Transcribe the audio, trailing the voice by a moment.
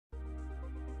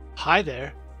Hi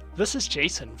there, this is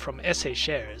Jason from SA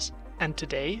Shares, and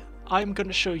today I'm going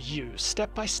to show you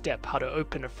step by step how to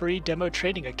open a free demo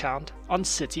trading account on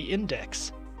City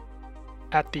Index.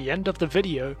 At the end of the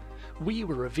video, we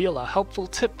will reveal a helpful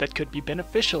tip that could be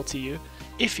beneficial to you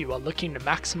if you are looking to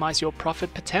maximize your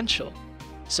profit potential,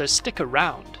 so stick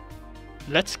around.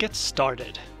 Let's get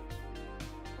started.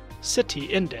 City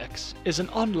Index is an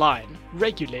online,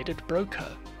 regulated broker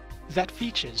that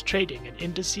features trading in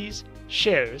indices,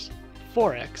 shares,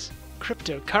 forex,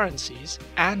 cryptocurrencies,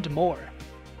 and more.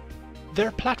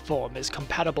 Their platform is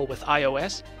compatible with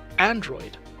iOS,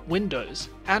 Android, Windows,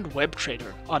 and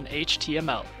WebTrader on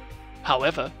HTML.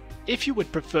 However, if you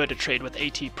would prefer to trade with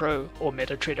AT Pro or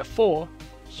MetaTrader 4,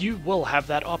 you will have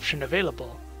that option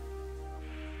available.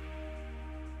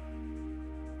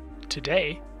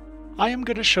 Today, I am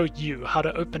going to show you how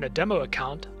to open a demo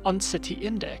account on City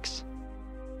Index.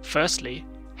 Firstly,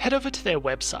 head over to their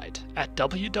website at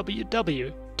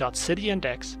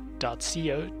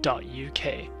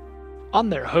www.cityindex.co.uk. On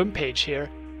their homepage here,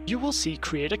 you will see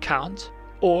Create Account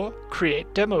or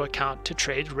Create Demo Account to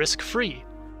trade risk-free.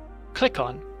 Click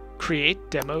on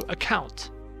Create Demo Account.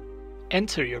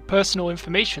 Enter your personal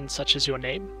information such as your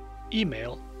name,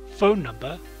 email, phone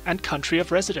number, and country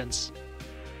of residence.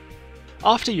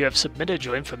 After you have submitted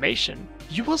your information,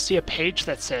 you will see a page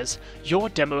that says your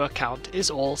demo account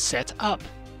is all set up.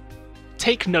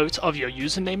 Take note of your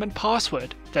username and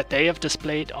password that they have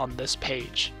displayed on this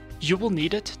page. You will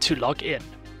need it to log in.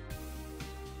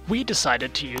 We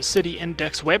decided to use City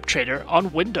Index WebTrader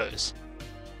on Windows.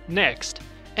 Next,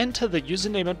 enter the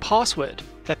username and password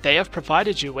that they have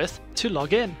provided you with to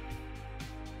log in.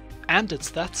 And it's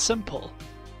that simple.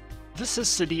 This is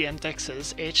City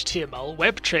Index's HTML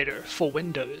WebTrader for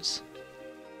Windows.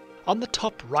 On the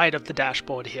top right of the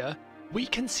dashboard here, we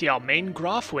can see our main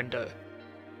graph window.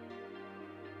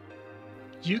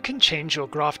 You can change your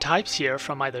graph types here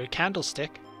from either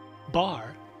candlestick,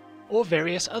 bar, or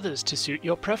various others to suit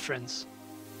your preference.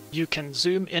 You can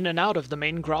zoom in and out of the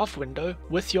main graph window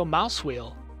with your mouse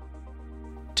wheel.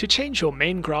 To change your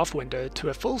main graph window to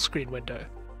a full screen window,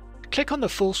 click on the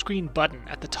full screen button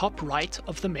at the top right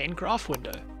of the main graph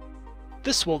window.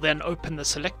 This will then open the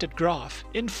selected graph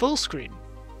in full screen.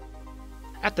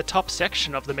 At the top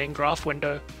section of the main graph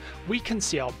window, we can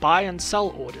see our buy and sell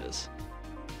orders.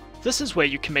 This is where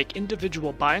you can make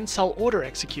individual buy and sell order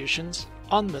executions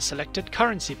on the selected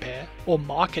currency pair or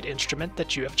market instrument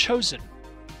that you have chosen.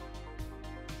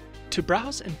 To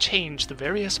browse and change the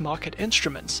various market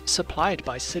instruments supplied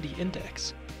by City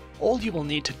Index, all you will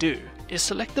need to do is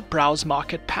select the Browse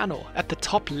Market panel at the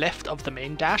top left of the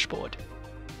main dashboard.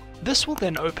 This will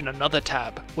then open another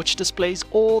tab which displays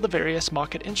all the various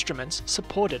market instruments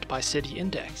supported by City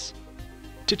Index.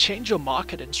 To change your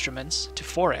market instruments to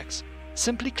forex,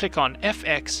 simply click on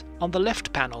FX on the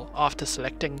left panel after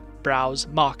selecting Browse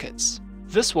Markets.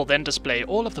 This will then display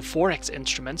all of the forex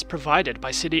instruments provided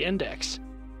by City Index.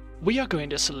 We are going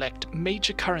to select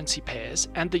major currency pairs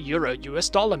and the Euro-US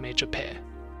dollar major pair.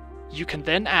 You can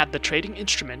then add the trading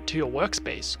instrument to your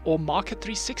workspace or Market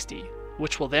 360,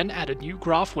 which will then add a new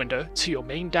graph window to your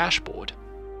main dashboard.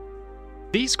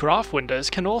 These graph windows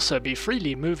can also be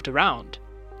freely moved around,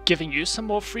 giving you some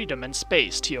more freedom and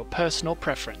space to your personal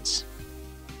preference.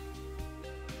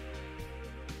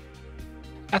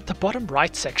 At the bottom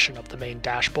right section of the main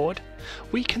dashboard,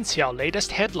 we can see our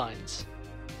latest headlines.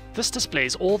 This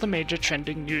displays all the major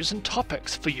trending news and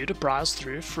topics for you to browse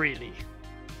through freely.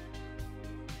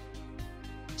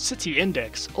 City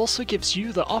Index also gives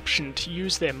you the option to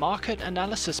use their Market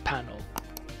Analysis panel.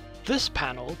 This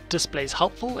panel displays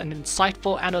helpful and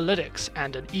insightful analytics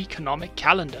and an economic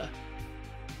calendar.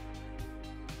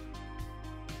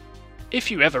 If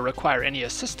you ever require any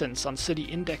assistance on City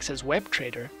Index's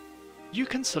WebTrader, you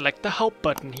can select the Help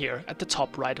button here at the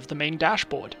top right of the main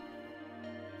dashboard.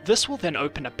 This will then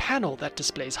open a panel that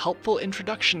displays helpful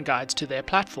introduction guides to their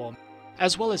platform,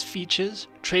 as well as features,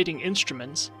 trading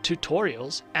instruments,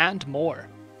 tutorials, and more.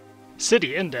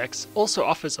 City Index also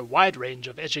offers a wide range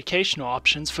of educational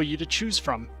options for you to choose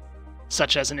from,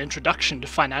 such as an introduction to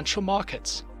financial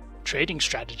markets, trading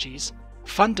strategies,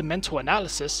 fundamental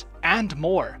analysis, and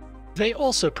more. They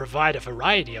also provide a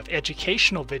variety of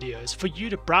educational videos for you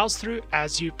to browse through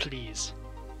as you please.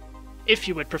 If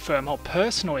you would prefer a more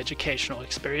personal educational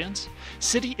experience,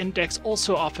 City Index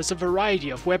also offers a variety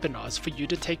of webinars for you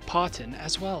to take part in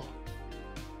as well.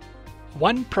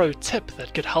 One pro tip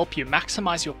that could help you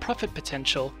maximize your profit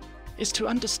potential is to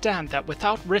understand that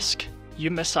without risk, you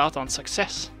miss out on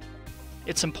success.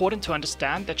 It's important to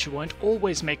understand that you won't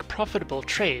always make profitable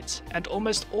trades, and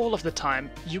almost all of the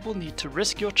time you will need to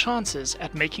risk your chances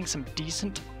at making some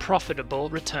decent, profitable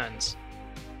returns.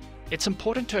 It's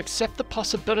important to accept the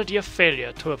possibility of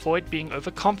failure to avoid being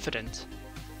overconfident.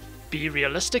 Be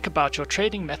realistic about your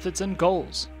trading methods and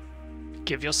goals.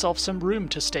 Give yourself some room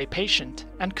to stay patient,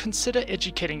 and consider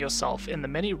educating yourself in the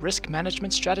many risk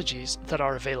management strategies that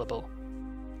are available.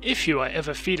 If you are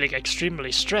ever feeling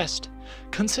extremely stressed,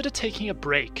 consider taking a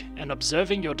break and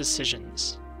observing your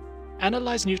decisions.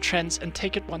 Analyze new trends and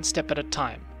take it one step at a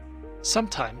time.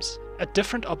 Sometimes, a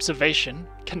different observation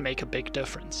can make a big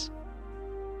difference.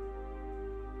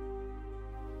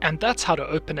 And that's how to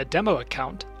open a demo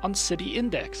account on City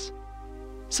Index.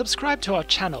 Subscribe to our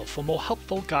channel for more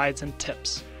helpful guides and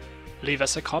tips. Leave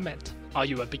us a comment. Are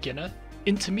you a beginner,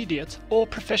 intermediate, or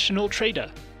professional trader?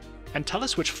 And tell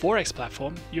us which forex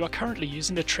platform you are currently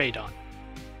using to trade on.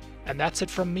 And that's it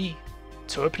from me.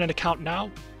 To open an account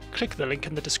now, click the link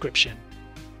in the description.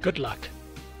 Good luck.